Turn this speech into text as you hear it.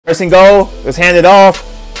First and goal was handed off,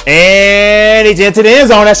 and he's into the end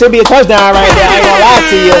zone. That should be a touchdown right there. I ain't gonna lie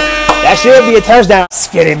to you. That should be a touchdown. Let's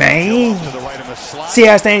get it, man. See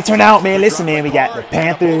how this thing turned out, man. Listen, man, we got the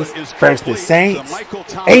Panthers versus the Saints.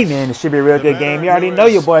 Hey, man, it should be a real good game. You already know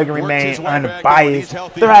your boy can remain unbiased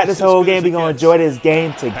throughout this whole game. We're gonna enjoy this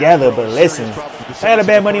game together. But listen, I got a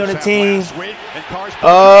bad money on the team.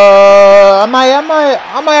 I might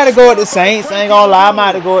have to go with the Saints. I ain't gonna lie, I might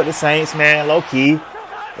have to go with the Saints, man. Low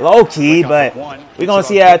key, but we're gonna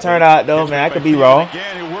see how it turned out, though, man. I could be wrong.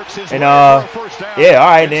 And yeah, all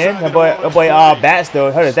right then. That boy bats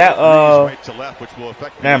though. How is that?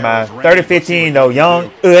 Never mind. 30-15 though. Young.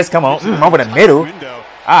 Come on. Over the middle. All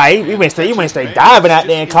right, he went straight diving out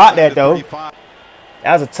there and caught that though.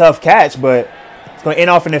 That was a tough catch, but it's gonna end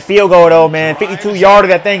off in the field goal though, man. 52-yarder.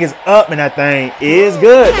 That thing is up, and that thing is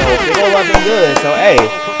good though. It goes up and good. So hey,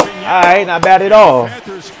 all right, not bad at all.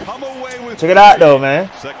 Check it out though, man.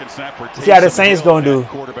 See how the Saints gonna do.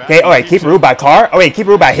 Okay, all right, keep it ruled by Carr. Oh wait, keep it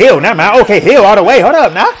ruled by Hill. Never mind. Okay, Hill all the way. Hold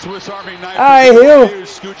up now. All right, Hill.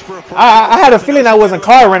 I had a feeling I wasn't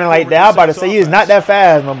Carr running like that. I was about to say you is not that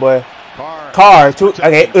fast, my boy. Carr.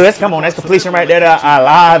 Okay, come on, that's completion right there.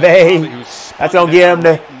 Alave. That's gonna give him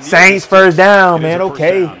the Saints first down, man.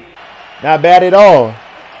 Okay, not bad at all.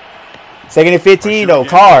 Second and 15 though.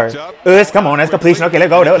 Carr. Come on, that's completion. Okay, let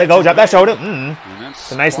go. Drop that shoulder.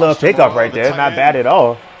 It's a nice little pickup right there. Not bad at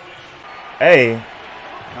all. Hey.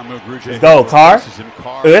 Let's go, Carr.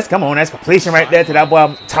 Come on, that's completion right there to that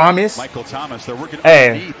boy Thomas.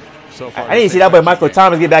 Hey. I didn't see that boy Michael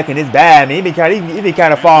Thomas get back in his bag, man. He be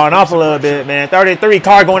kind of falling off a little bit, man. 33,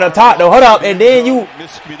 Carr going up top though. Hold up, and then you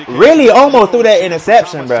really almost threw that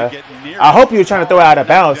interception, bro. I hope you were trying to throw it out of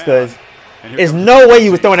bounds, because there's no way you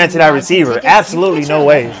was throwing that to that receiver. Absolutely no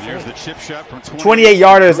way.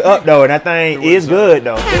 28-yarders up, though, and that thing is good,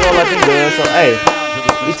 though. It's all looking good. So, hey,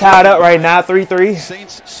 we tied up right now,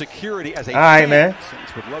 3-3. All right, man.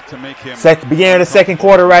 Beginning of the second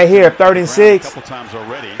quarter right here, 3rd and 6.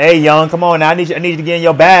 Hey, Young, come on now. I need you to get in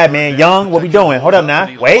your bag, man. Young, what we doing? Hold up now.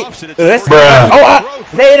 Wait.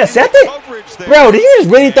 They intercepted? Bro, did you just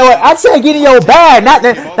really throw it? I'd say get in your bag, not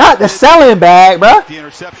the selling bag, bro.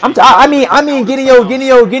 I mean, get in your, you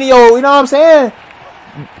know what I'm saying?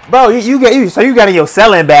 Bro, you got in your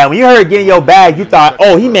selling bag. When you heard get in your bag, you thought,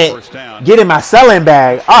 oh, he meant get in my selling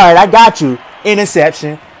bag. All right, I got you.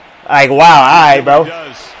 Interception. Like, wow, all right, bro.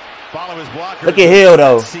 Look at Hill,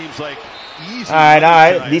 though. All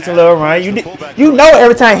right. Decent little run. You know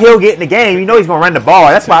every time Hill get in the game, you know he's going to run the ball.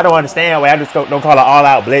 That's why I don't understand why I just don't call it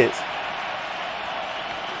all-out blitz.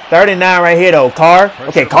 3rd and 9 right here, though. Carr.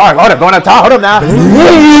 Okay, Carr. Hold up. Going up top. Hold up now.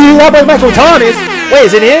 That boy Michael Thomas. Wait,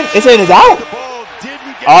 is it in? It's in. It's out?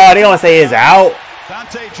 Oh, they going to say it's out.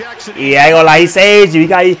 Yeah, I ain't going to lie. He saved you.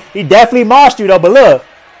 He definitely mossed you, though. But look.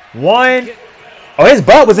 1. Oh, his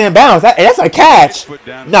butt was in bounds. That's a catch.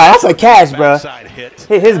 No, that's a catch, bro.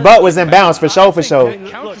 His butt was in bounds for sure.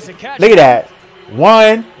 Look at that.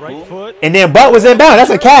 1. And then butt was in bounds.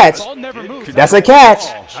 That's a catch. That's a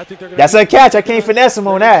catch. I can't finesse him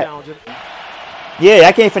on that. Yeah,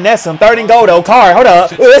 I can't finesse him. 3rd and goal, though. Carr, hold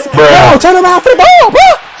up. No, turn around for the ball, bro.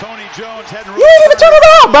 You didn't even turn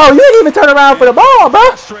around, bro. You didn't even turn around for the ball,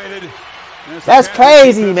 bro. That's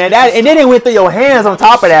crazy, man. And then it went through your hands on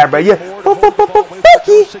top of that, bro. Get him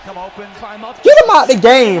out the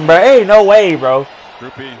game, bro. Ain't no way, bro.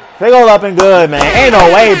 They go up and good, man. Ain't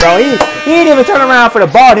no way, bro. He didn't even turn around for the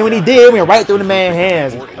ball. Then when he did, it went right through the man's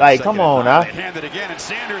hands. Like, come on, now.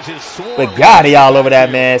 But God, he all over that,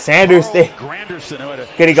 man. Sanders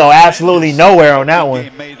could go absolutely nowhere on that one.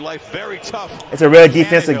 It's a real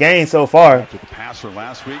defensive game so far.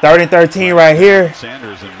 3rd and 13 right here.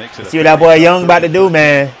 Let's see what that boy Young about to do,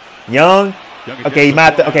 man. Young. Okay, he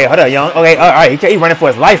might. Okay, hold up, Young. Okay, all right. He's running for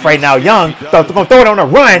his life right now. Young, gonna throw it on a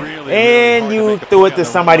run, and you threw it to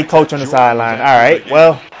somebody coach on the sideline. All right,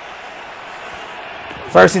 well,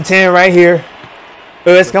 1st and 10 right here.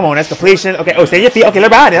 Come on, that's completion. Okay, stay your feet. Okay,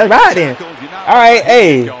 let's ride then. All right,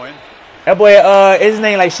 hey, that boy, is his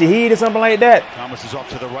name like Shaheed or something like that? Thomas is off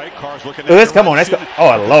to the right. Carr's looking. Come on,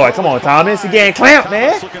 oh Lord, come on, Thomas. You getting clamped,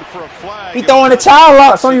 man. He throwing the child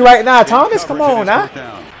locks on you right now, Thomas. Come on now.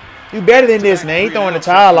 You better than this, man. He throwing the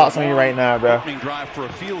child locks on you right now, bro.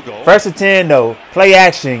 1st and 10, though. Play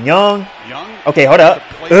action. Young. Okay, hold up.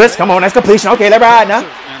 Come on, that's completion. Okay, let's ride now.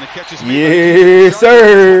 Yes,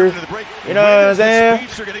 sir. You know what I'm saying?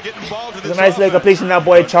 It's a nice little completion that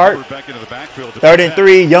boy Chart. 3rd and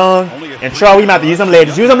 3, Young. And Troy, we might have to use them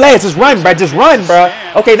legs. Use them legs. Just run, bro. Just run, bro.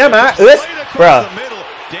 Okay, never mind. Bro.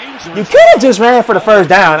 You could have just ran for the first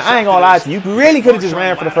down. I ain't gonna lie to you. You really could have just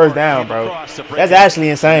ran for the first down, bro. That's actually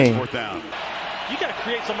insane.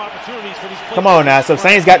 Come on now. So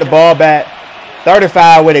Saints got the ball back.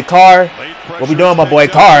 35 with it. Carr. What we doing, my boy?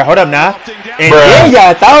 Carr. Hold up now. And then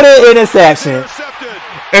y'all throw the interception.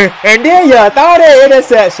 And then y'all throw the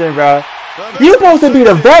interception, bro. You supposed to be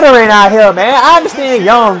the veteran out here, man. I understand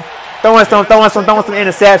Young throwing some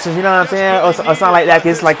interceptions, you know what I'm saying? Or something like that.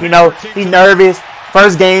 Cause it's like, you know, he nervous.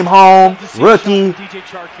 First game home. Rookie.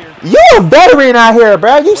 You a veteran out here,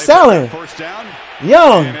 bro. You selling.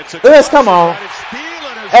 Young. Let's come on.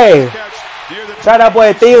 Hey. Shout out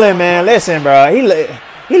boy Thielen, man. Listen, bro.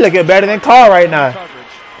 He looking better than Carr right now.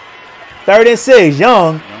 3rd and 6.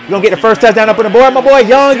 Young. You gonna get the first touchdown up on the board, my boy?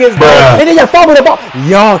 Young is good. And then you fumble the ball.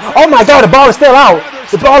 Young. Oh my God, the ball is still out.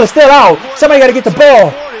 The ball is still out. Somebody gotta get the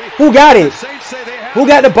ball. Who got it? Who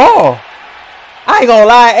got the ball? I ain't gonna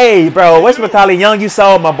lie. Hey, bro. Whatchamacallit, Young, you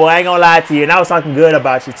sold, my boy. I ain't gonna lie to you. And I was talking good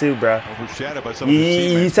about you too, bro.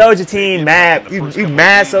 You told your team mad. You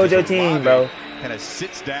mad sold your team, bro.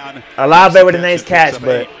 Olave with a nice catch,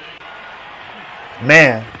 but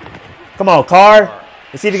man. Come on, Carr.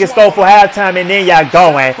 Let's see if he can score for halftime, and then y'all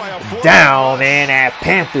going down, man. That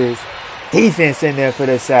Panthers defense in there for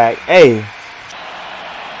the sack. Hey,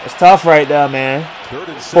 it's tough right there, man.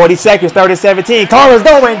 40 seconds, 3rd and 17. Carr is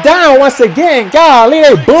going down once again. Golly,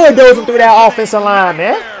 they bulldozing through that offensive line,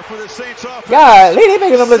 man. Golly, they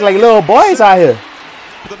making them look like little boys out here.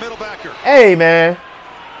 Hey, man.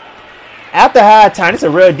 After halftime, it's a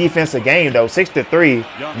real defensive game, though. 6-3.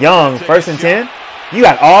 Young, 1st and 10. You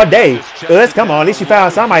got all day. Come on, at least you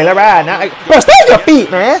found somebody. Let ride now. Bro, stay on your feet,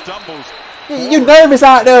 man. You nervous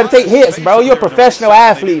out there to take hits, bro. You're a professional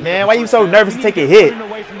athlete, man. Why you so nervous to take a hit?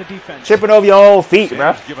 Tripping over your own feet,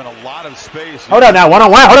 bro. Hold up now,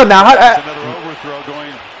 one-on-one. Hold up now.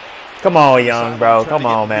 Come on, Young, bro. Come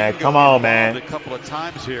on, man. Come on, man.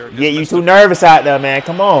 Yeah, you too nervous out there, man.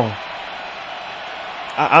 Come on.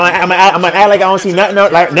 I'm gonna act like I don't see nothing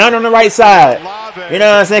on the right side. You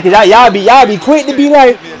know what I'm saying? Cause y'all be quick to be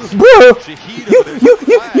like, bro,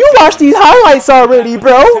 you watch these highlights already,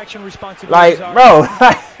 bro. Like, bro.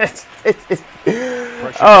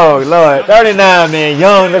 Oh Lord, 39, man.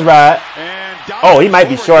 Young, let's ride. Oh, he might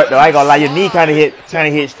be short though. I ain't gonna lie, your knee kind of hit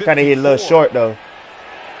a little short though.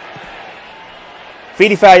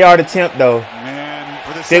 55-yard attempt though.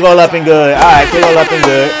 Still go up and good. All right, still go up and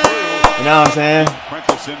good. You know what I'm saying?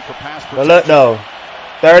 But look though,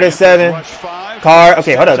 3rd and 7. Carr.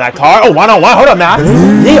 Okay, hold up now. Carr. Oh, one-on-one. Hold up now.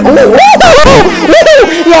 Yeah. Ooh.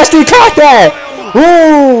 He actually caught that.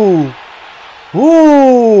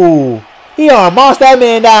 Ooh. He almost that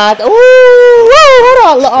man down. Ooh.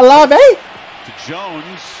 Hold on, Olave.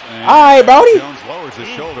 All right, Brody.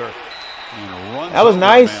 That was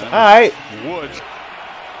nice. All right.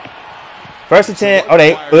 1st and 10.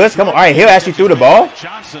 Oh, come on. All right, Hill actually threw the ball.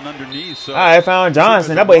 All right, found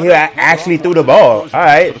Johnson. That boy Hill actually threw the ball. All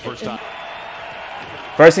right.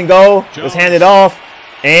 1st and goal was handed off.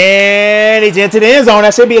 And he's into the end zone.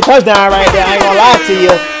 That should be a touchdown right there. I ain't gonna lie to you.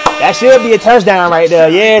 That should be a touchdown right there.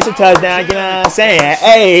 Yeah, it's a touchdown. You know what I'm saying?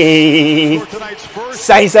 Hey.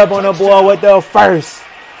 Saints up on the board with the first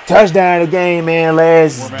touchdown of the game, man.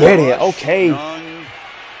 Let's get it. Okay.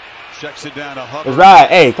 That's right.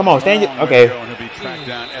 Hey, come on, stand. Okay.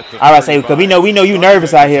 I was say because we know you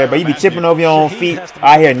nervous out here, but you be chipping over your own feet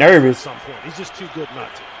out here nervous.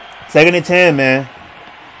 2nd and 10, man.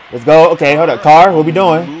 Let's go. Okay, hold up, Carr. What we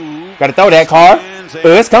doing? Got to throw that, Carr.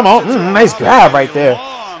 Let's come on. Nice grab right there.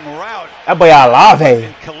 That boy Olave.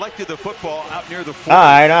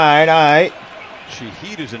 All right.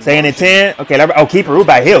 2nd and 10. Okay, keep it root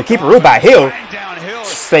by Hill.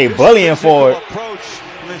 Stay bullying for it.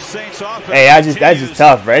 Hey, that's just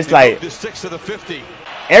tough, bro. It's like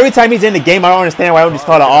every time he's in the game, I don't understand why I don't just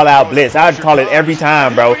call it all-out blitz. I would call it every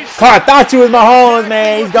time, bro. Carr thought you was Mahomes,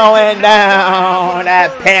 man. He's going down.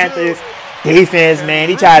 That Panthers defense, man.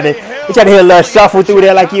 He tried to hit a little shuffle through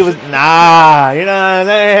there like he was nah. You know what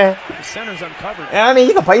I'm saying? I mean,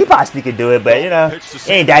 you possibly could do it, but you know, it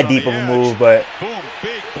ain't that deep of a move. But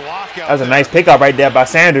that was a nice pickup right there by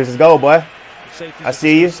Sanders. Let's go, boy. I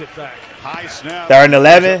see you. 3rd and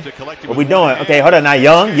 11. What we doing? Okay, hold on now.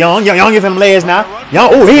 Young give him legs now.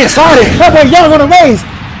 Young, oh, he started. That boy Young on the race.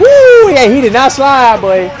 Woo, yeah, he did not slide,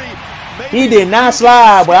 boy. He did not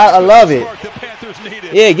slide, boy. I love it.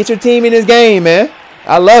 Yeah, get your team in this game, man.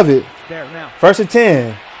 I love it. 1st and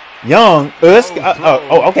 10. Young.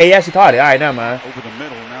 Okay, he actually caught it. All right, never mind.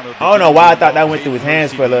 I don't know why I thought that went through his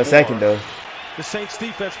hands for a little second, though.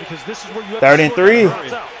 3rd and 3. All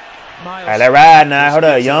right, let ride now. Hold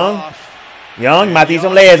up, Young. Young, might use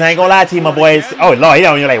some legs. I ain't gonna lie to you, my boys. Oh, Lord, you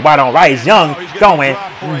know, you're like, why don't Rice? Young going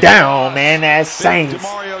down, man. That Saints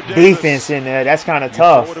defense in there. That's kind of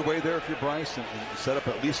tough.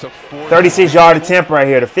 36-yard attempt right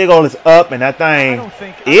here. The field goal is up, and that thing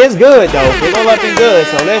is good, though. Field goal up and good.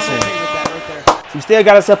 So, listen. We still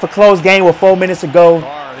got ourselves a close game with 4 minutes to go.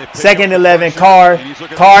 2nd and 11. Carr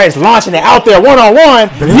is launching it out there one-on-one.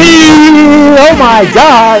 Oh, my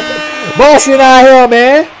God. Boston out here,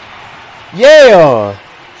 man. Yeah.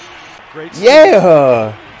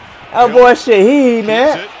 Yeah. Oh, boy, shit.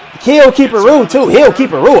 Man. He'll keep it rude, too. He'll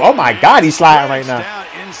keep it rude. Oh, my God. He's sliding right now.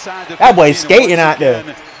 That boy's skating out there.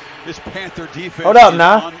 Hold up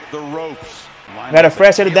now. Got a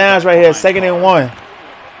fresh set of downs right here. 2nd and 1.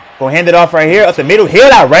 Gonna hand it off right here. Up the middle.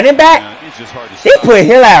 Hill out running back. He put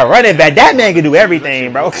Hill out running back. That man can do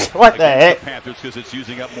everything, bro. What the heck?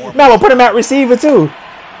 Now we'll put him at receiver, too.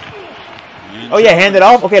 Oh, yeah, hand it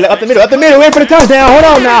off. Okay, up the middle. Up the middle. Wait for the touchdown. Hold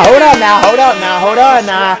on now. Hold on now. Hold on now. Hold on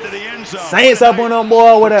now. Saints up on them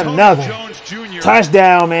boy with another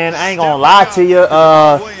touchdown, man. I ain't gonna lie to you.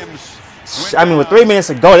 I mean, with 3 minutes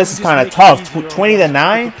to go, this is kind of tough.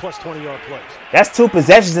 20-9. That's 2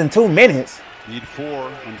 possessions in 2 minutes.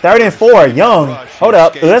 3rd and 4. Young. Hold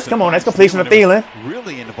up. Come on. That's completion of Thielen.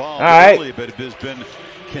 All right.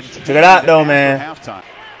 Check it out, though, man.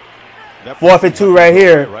 4th and 2 right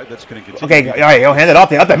here. Okay, all right, yo, hand it off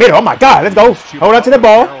there. Up the middle. Oh, my God. Let's go. Hold on to the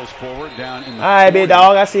ball. All right, big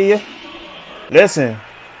dog. I see you. Listen.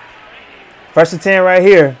 1st and 10 right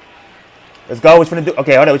here. Let's go. What you finna do?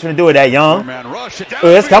 Okay, hold on. What you finna do with that, Young?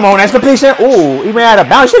 Come on. That's completion. Ooh, he ran out of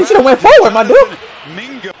bounds. You should have went forward, my dude.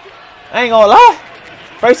 I ain't gonna lie.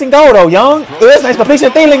 1st and goal, though, Young. Nice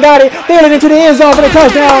completion. Thielen got it. Thielen into the end zone for the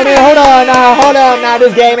touchdown, man. Hold on now. Hold on now.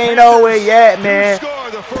 This game ain't over yet, man.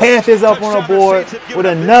 Panthers up on the board with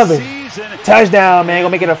another touchdown, man.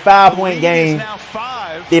 Gonna make it a 5-point game.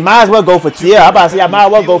 They might as well go for 2. Yeah, I'm about to say I might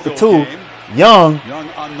as well go for 2. Young.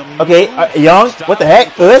 Okay, Young. What the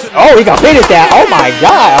heck? Oh, he completed that. Oh, my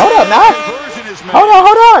God. Hold up now.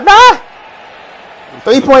 Hold on. Nah.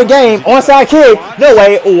 3-point game. Onside kick. No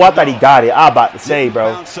way. Oh, I thought he got it. I was about to say,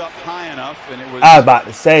 bro. So,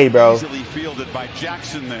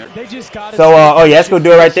 oh, yeah, let's go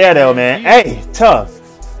do it right there, though, man. Hey, tough.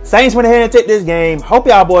 Saints went ahead and took this game. Hope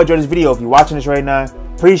y'all boys enjoyed this video. If you're watching this right now,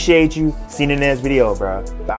 appreciate you. See you in the next video, bro. Bye.